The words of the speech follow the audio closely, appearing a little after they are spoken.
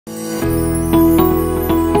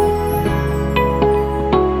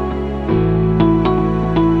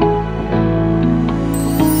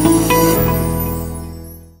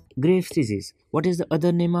Graves' disease. What is the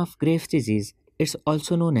other name of Graves' disease? It's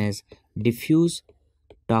also known as diffuse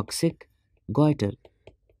toxic goiter.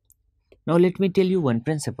 Now let me tell you one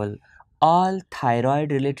principle. All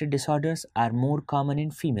thyroid related disorders are more common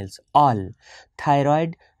in females. All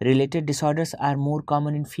thyroid related disorders are more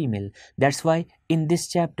common in female. That's why in this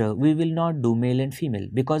chapter we will not do male and female,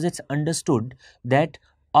 because it's understood that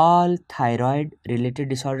all thyroid related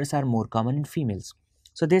disorders are more common in females.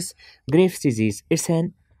 So this Graves' disease, it's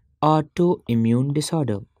an autoimmune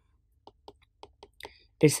disorder.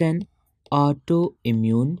 It's an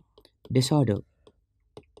autoimmune disorder.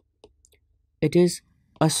 It is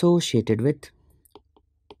associated with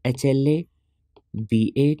HLA,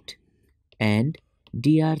 B8 and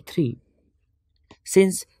DR3.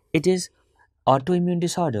 Since it is autoimmune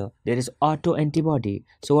disorder, there is autoantibody.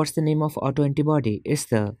 So what's the name of autoantibody? It's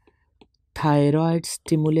the thyroid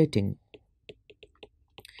stimulating.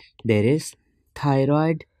 There is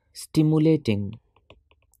thyroid stimulating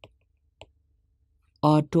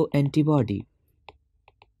autoantibody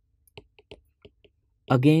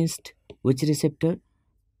against which receptor?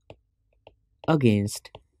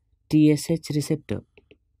 Against TSH receptor.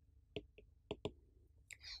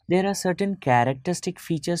 There are certain characteristic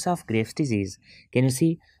features of Graves' disease. Can you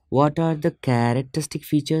see what are the characteristic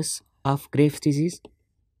features of Graves' disease?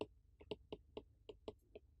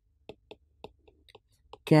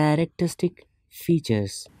 Characteristic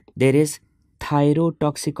features. There is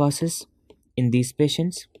thyrotoxicosis in these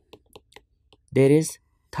patients. There is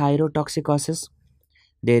thyrotoxicosis.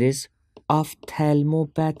 There is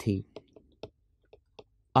ophthalmopathy.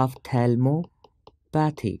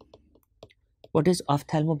 Ophthalmopathy. What is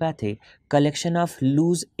ophthalmopathy? Collection of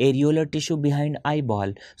loose areolar tissue behind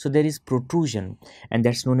eyeball. So there is protrusion, and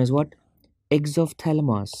that's known as what?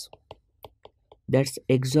 Exophthalmos. That's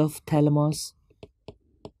exophthalmos.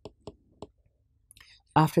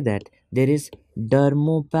 After that, there is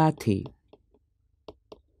dermopathy.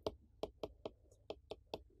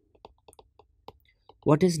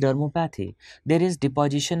 What is dermopathy? There is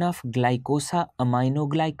deposition of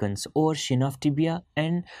glycosaminoglycans over shin of tibia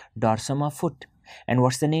and dorsum of foot. And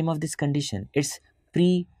what's the name of this condition? It's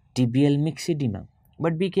pretibial myxedema.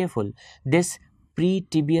 But be careful, this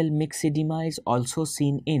pretibial myxedema is also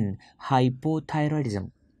seen in hypothyroidism.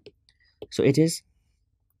 So it is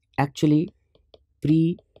actually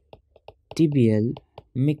pretibial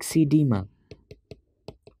myxedema.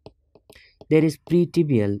 There is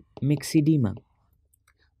pretibial myxedema.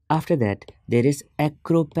 After that, there is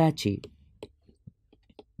acropathy.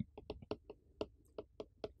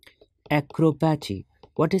 Acropathy.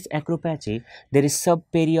 What is acropathy? There is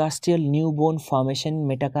subperiosteal new bone formation in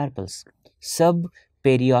metacarpals.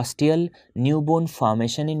 Subperiosteal new bone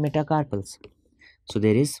formation in metacarpals. So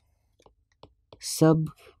there is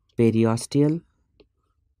subperiosteal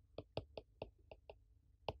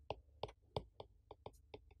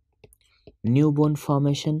new bone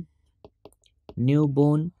formation in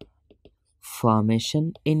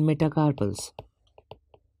metacarpals.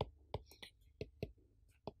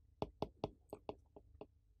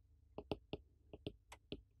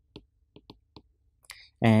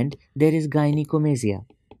 And there is gynecomastia.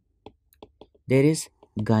 There is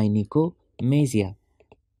gynecomastia.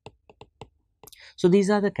 So these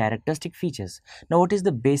are the characteristic features. Now what is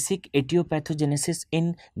the basic etiopathogenesis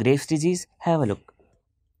in Graves' disease? Have a look.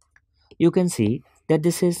 You can see that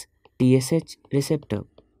this is TSH receptor,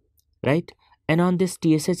 right? And on this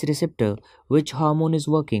TSH receptor, which hormone is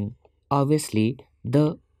working? Obviously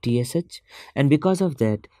the TSH, and because of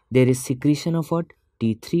that there is secretion of what?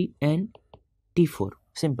 T3 and T4.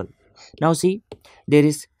 Simple. Now see, there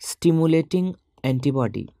is stimulating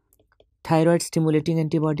antibody, thyroid stimulating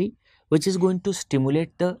antibody, which is going to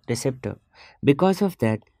stimulate the receptor. Because of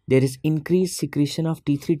that there is increased secretion of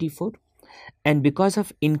T3, T4, and because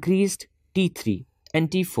of increased T3 and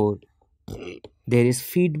T4 there is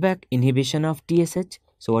feedback inhibition of TSH.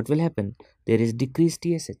 So what will happen? There is decreased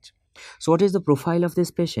TSH. So what is the profile of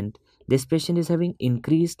this patient? This patient is having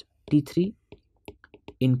increased T3,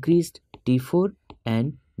 increased T4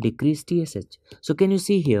 and decreased TSH. So can you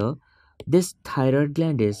see here, this thyroid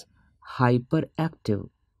gland is hyperactive,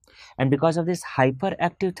 and because of this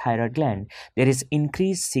hyperactive thyroid gland there is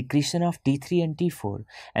increased secretion of T3 and T4,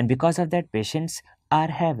 and because of that patients are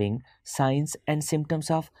having signs and symptoms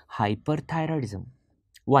of hyperthyroidism.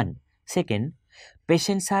 One. Second,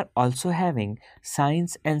 patients are also having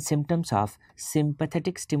signs and symptoms of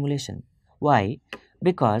sympathetic stimulation. Why?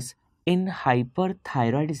 Because in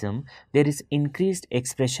hyperthyroidism there is increased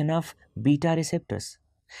expression of beta receptors,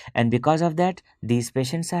 and because of that these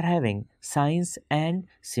patients are having signs and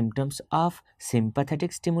symptoms of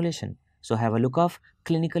sympathetic stimulation. So have a look of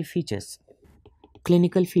clinical features.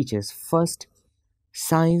 Clinical features. First,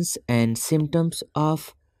 signs and symptoms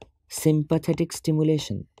of sympathetic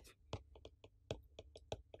stimulation.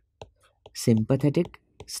 Sympathetic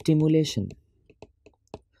stimulation.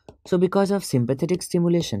 So because of sympathetic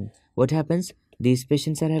stimulation, what happens? These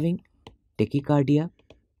patients are having tachycardia,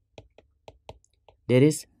 there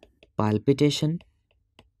is palpitation,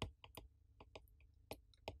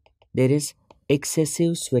 there is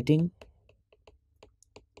excessive sweating,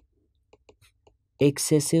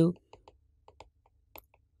 excessive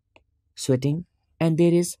sweating, and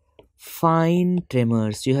there is fine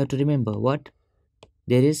tremors. You have to remember what?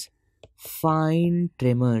 There is fine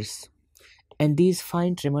tremors. And these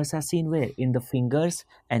fine tremors are seen where? In the fingers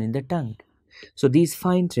and in the tongue. So these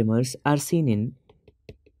fine tremors are seen in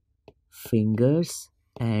fingers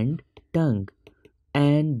and tongue.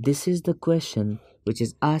 And this is the question which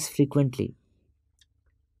is asked frequently,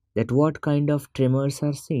 that what kind of tremors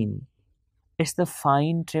are seen? It's the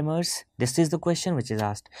fine tremors. This is the question which is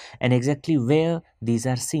asked, and exactly where these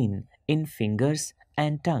are seen, in fingers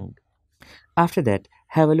and tongue. After that,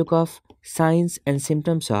 have a look of signs and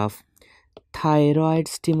symptoms of thyroid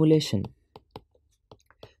stimulation.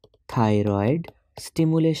 Thyroid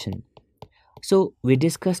stimulation. So we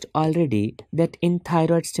discussed already that in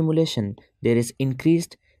thyroid stimulation there is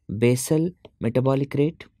increased basal metabolic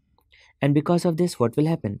rate, and because of this what will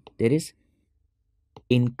happen? There is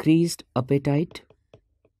increased appetite.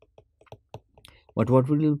 But what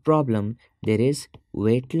will be the problem? There is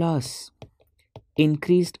weight loss.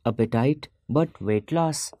 Increased appetite but weight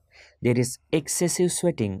loss. There is excessive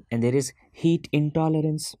sweating and there is heat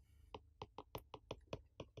intolerance.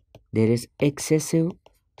 There is excessive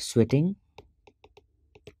sweating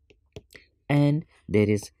and there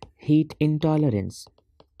is heat intolerance.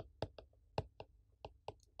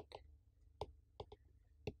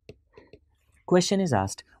 Question is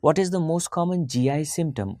asked, what is the most common GI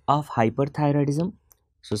symptom of hyperthyroidism?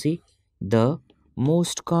 So see, the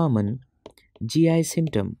most common GI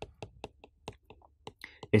symptom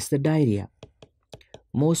is the diarrhea.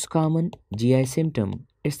 Most common GI symptom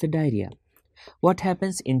is the diarrhea. What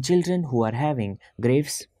happens in children who are having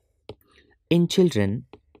Graves? In children,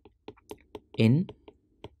 in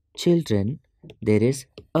children, there is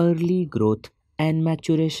early growth and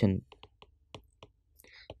maturation.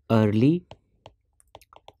 Early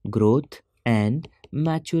growth and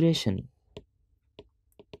maturation.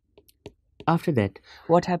 After that,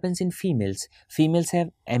 what happens in females? Females have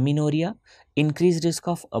amenorrhea, increased risk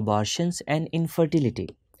of abortions and infertility.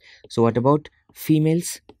 So what about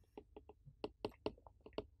females?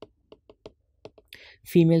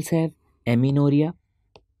 Females have amenorrhea,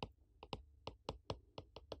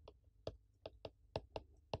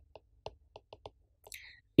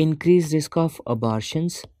 increased risk of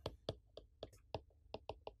abortions,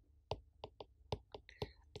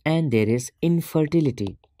 and there is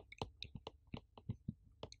infertility.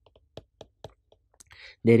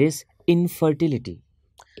 There is infertility.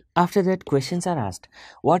 After that, questions are asked.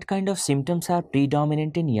 What kind of symptoms are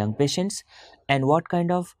predominant in young patients and what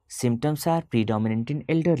kind of symptoms are predominant in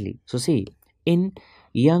elderly? So see, in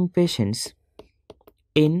young patients,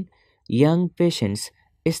 in young patients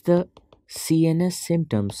is the CNS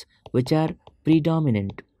symptoms which are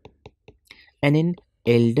predominant, and in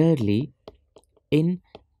elderly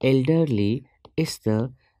is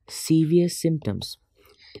the severe symptoms.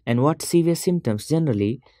 And what severe symptoms?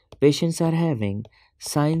 Generally, patients are having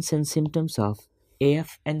signs and symptoms of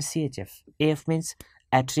AF and CHF. AF means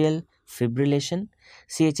atrial fibrillation,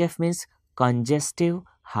 CHF means congestive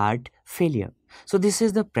heart failure. So, this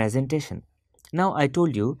is the presentation. Now, I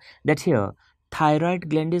told you that here thyroid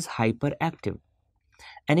gland is hyperactive,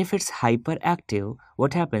 and if it's hyperactive,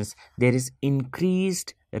 what happens? There is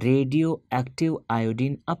increased radioactive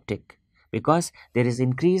iodine uptake because there is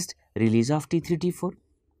increased release of T3 T4.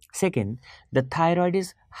 Second, the thyroid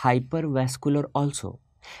is hypervascular also,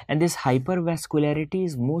 and this hypervascularity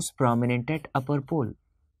is most prominent at upper pole.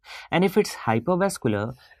 And if it's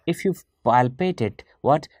hypervascular, if you palpate it,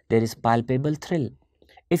 what? There is palpable thrill.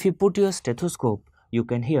 If you put your stethoscope, you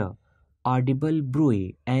can hear audible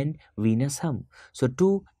bruit and venous hum. So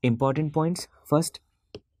two important points. First,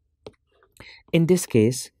 in this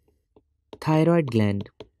case, thyroid gland,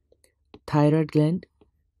 thyroid gland,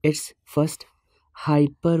 it's first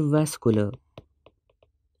hypervascular.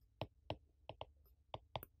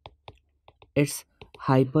 It's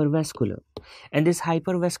hypervascular, and this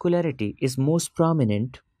hypervascularity is most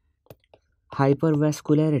prominent.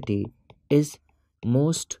 Hypervascularity is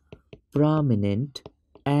most prominent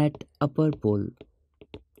at upper pole.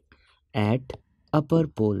 At upper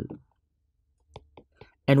pole.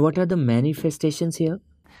 And what are the manifestations here?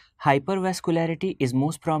 Hypervascularity is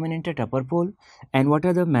most prominent at upper pole. And what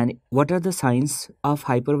are the signs of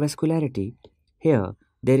hypervascularity? Here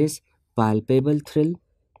there is palpable thrill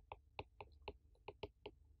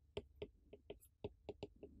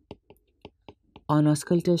on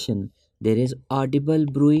auscultation. There is audible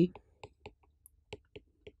bruit,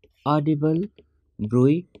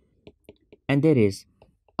 and there is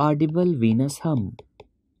audible venous hum,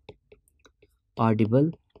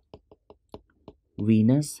 audible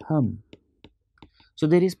venous hum. So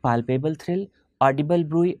there is palpable thrill, audible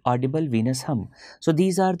bruit, audible venous hum. So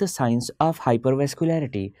these are the signs of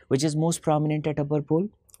hypervascularity, which is most prominent at upper pole.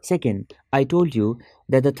 Second, I told you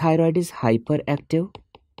that the thyroid is hyperactive,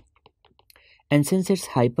 and since it's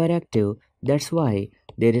hyperactive, that's why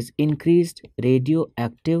there is increased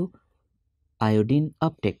radioactive iodine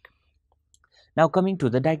uptake. Now coming to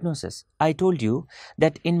the diagnosis, I told you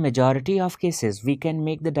that in majority of cases we can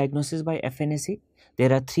make the diagnosis by FNAC.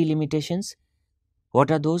 There are three limitations.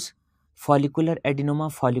 What are those? Follicular adenoma,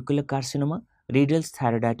 follicular carcinoma, Riedl's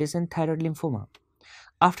thyroiditis, and thyroid lymphoma.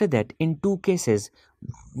 After that, in two cases,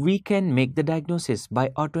 we can make the diagnosis by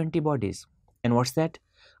autoantibodies. And what's that?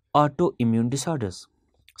 Autoimmune disorders.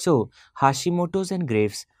 So, Hashimoto's and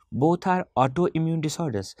Graves both are autoimmune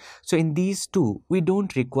disorders. So, in these two, we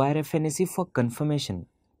don't require FNAC for confirmation.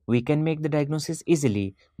 We can make the diagnosis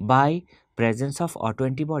easily by presence of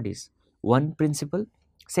autoantibodies. One principle.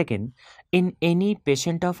 Second, in any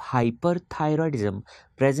patient of hyperthyroidism,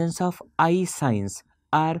 presence of eye signs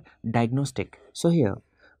are diagnostic. So, here,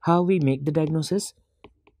 how we make the diagnosis?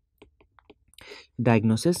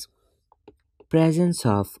 Diagnosis: presence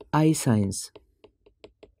of eye signs.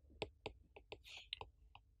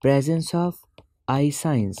 Presence of eye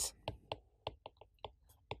signs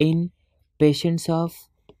in patients of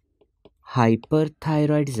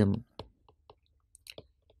hyperthyroidism.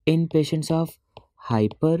 In patients of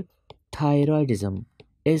hyperthyroidism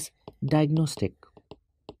is diagnostic.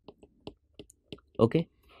 Okay.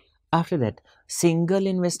 After that, single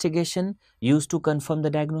investigation used to confirm the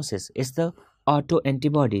diagnosis is the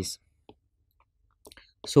autoantibodies.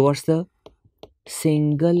 So what's the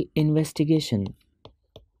single investigation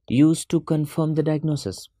used to confirm the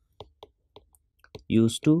diagnosis?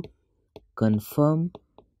 Used to confirm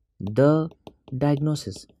the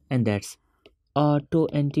diagnosis, and that's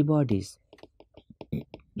autoantibodies.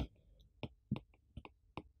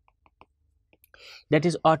 That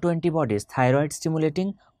is autoantibodies, thyroid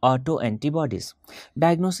stimulating autoantibodies.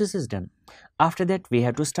 Diagnosis is done. After that, we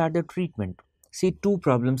have to start the treatment. See, two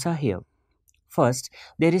problems are here. First,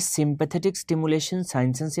 there is sympathetic stimulation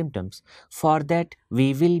signs and symptoms. For that,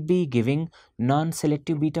 we will be giving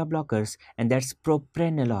non-selective beta blockers, and that's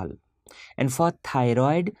propranolol. And for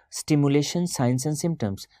thyroid stimulation signs and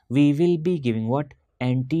symptoms, we will be giving what?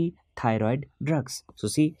 Anti-thyroid drugs. So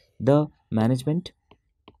see the management.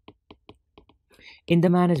 In the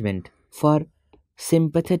management for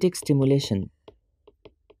sympathetic stimulation,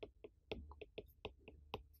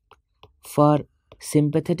 for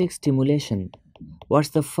sympathetic stimulation, what's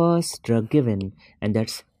the first drug given? And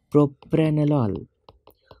that's propranolol.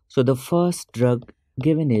 So the first drug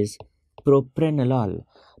given is propranolol,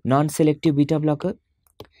 non-selective beta blocker.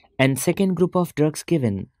 And second group of drugs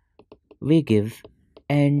given, we give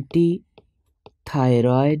anti-thyroid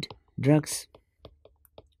drugs.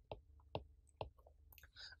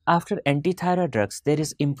 After anti-thyroid drugs, there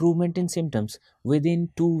is improvement in symptoms within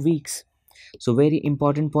 2 weeks. So very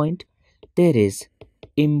important point, there is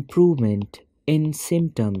improvement in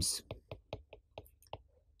symptoms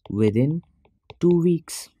within 2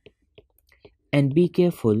 weeks. And be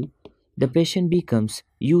careful, the patient becomes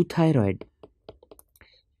euthyroid.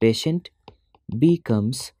 Patient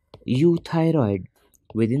becomes euthyroid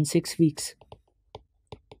within 6 weeks.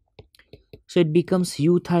 So it becomes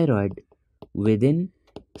euthyroid within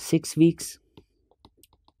 6 weeks.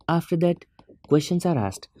 After that, questions are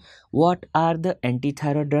asked. What are the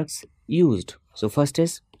anti-thyroid drugs used? So first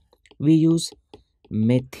is, we use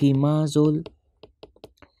methimazole.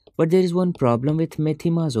 But there is one problem with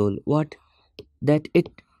methimazole. What? That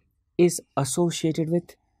it is associated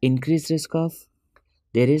with increased risk of,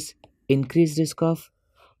 there is increased risk of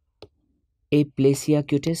aplasia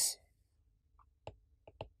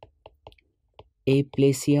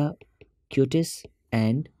cutis,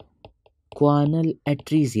 and choanal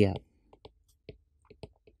atresia.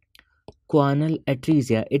 Choanal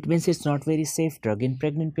atresia, it means it's not very safe drug in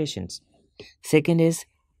pregnant patients. Second is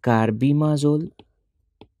carbimazole,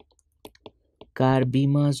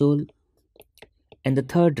 and the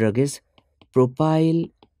third drug is propyl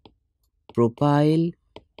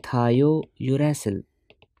thiouracil.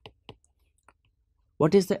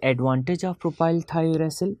 What is the advantage of propyl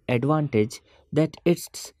thiouracil? Advantage that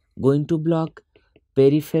it's going to block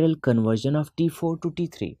peripheral conversion of T4 to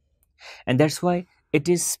T3, and that's why it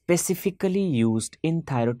is specifically used in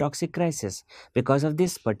thyrotoxic crisis because of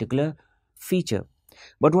this particular feature.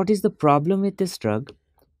 But what is the problem with this drug?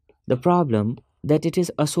 The problem that it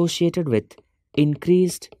is associated with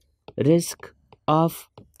increased risk of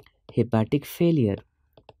hepatic failure,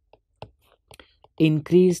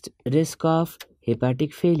 increased risk of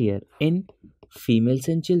hepatic failure in females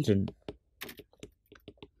and children,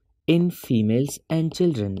 in females and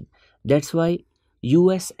children. That's why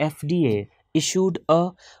US FDA issued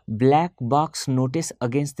a black box notice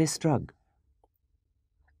against this drug.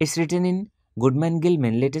 It's written in Goodman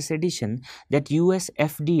Gilman latest edition that US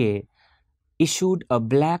FDA issued a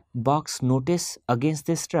black box notice against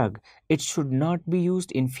this drug. It should not be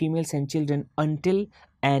used in females and children until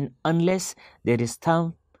and unless there is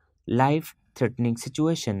some life threatening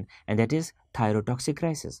situation, and that is thyrotoxic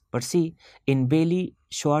crisis. But see, in Bailey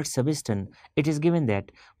Schwartz substance, it is given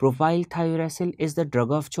that propyl thiouracil is the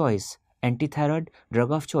drug of choice, antithyroid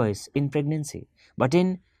drug of choice in pregnancy. But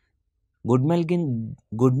in Goodman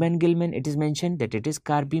Gilman, it is mentioned that it is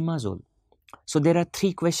carbimazole. So there are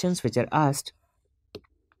three questions which are asked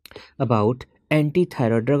about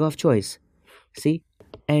anti-thyroid drug of choice. See,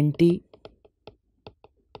 anti-thyroid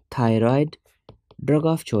drug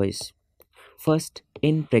of choice. First,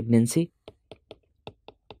 in pregnancy.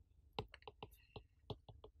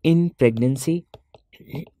 In pregnancy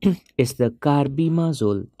is the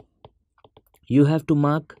carbimazole. You have to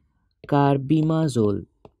mark carbimazole.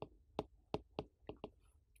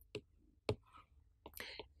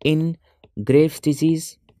 In Graves'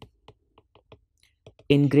 disease,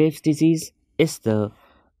 is the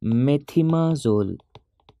methimazole.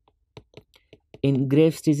 In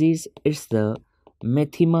Graves' disease, it's the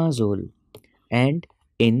methimazole. And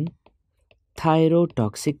in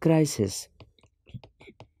thyrotoxic crisis,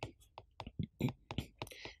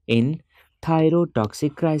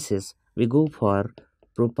 we go for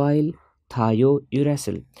propyl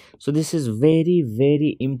thiouracil. So this is very,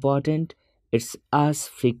 very important. It's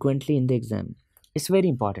asked frequently in the exam. It's very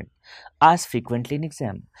important. Asked frequently in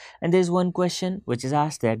exam. And there is one question which is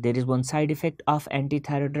asked that there is one side effect of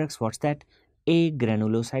anti-thyroid drugs. What's that?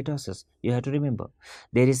 Agranulocytosis. You have to remember.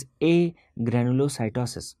 There is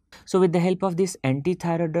agranulocytosis. So with the help of these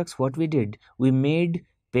anti-thyroid drugs, what we did, we made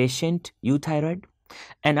patient euthyroid,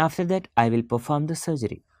 and after that I will perform the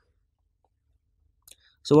surgery.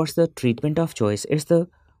 So what's the treatment of choice? It's the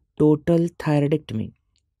total thyroidectomy.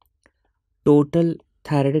 Total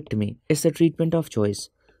thyroidectomy is the treatment of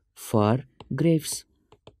choice for Graves.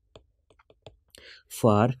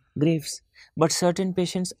 But certain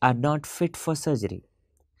patients are not fit for surgery.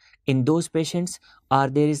 In those patients, or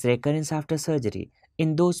there is recurrence after surgery,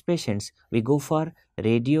 in those patients we go for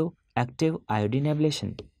radioactive iodine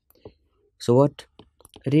ablation. So what?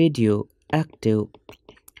 Radioactive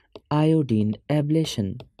iodine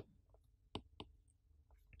ablation.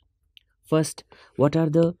 First, what are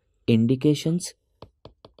the indications?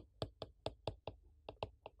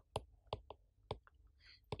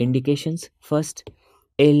 First,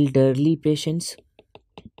 elderly patients.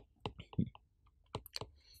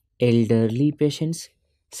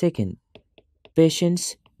 Second,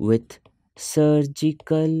 patients with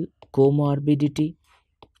surgical comorbidity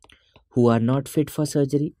who are not fit for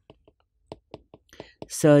surgery.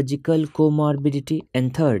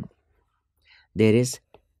 And third, there is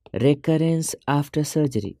recurrence after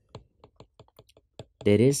surgery.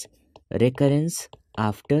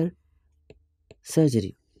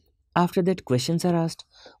 After that, questions are asked,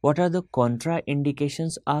 what are the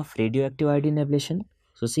contraindications of radioactive iodine ablation?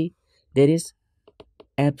 So see, there is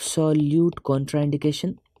absolute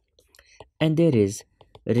contraindication and there is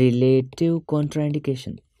relative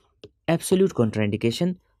contraindication. Absolute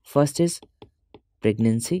contraindication, first is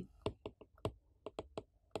pregnancy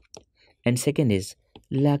and second is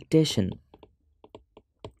lactation.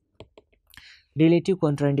 Relative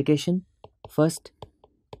contraindication, first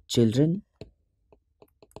children,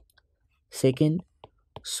 second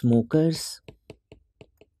smokers,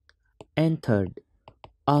 and third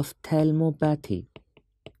ophthalmopathy.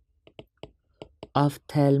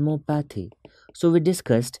 So we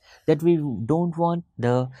discussed that we don't want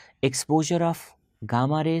the exposure of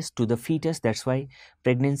gamma rays to the fetus. That's why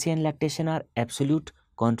pregnancy and lactation are absolute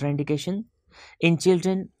contraindication. In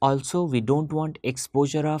children also we don't want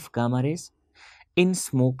exposure of gamma rays. In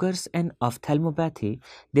smokers and ophthalmopathy,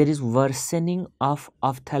 there is worsening of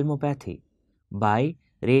ophthalmopathy by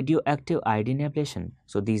radioactive iodine ablation.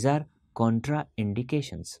 So these are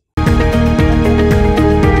contraindications.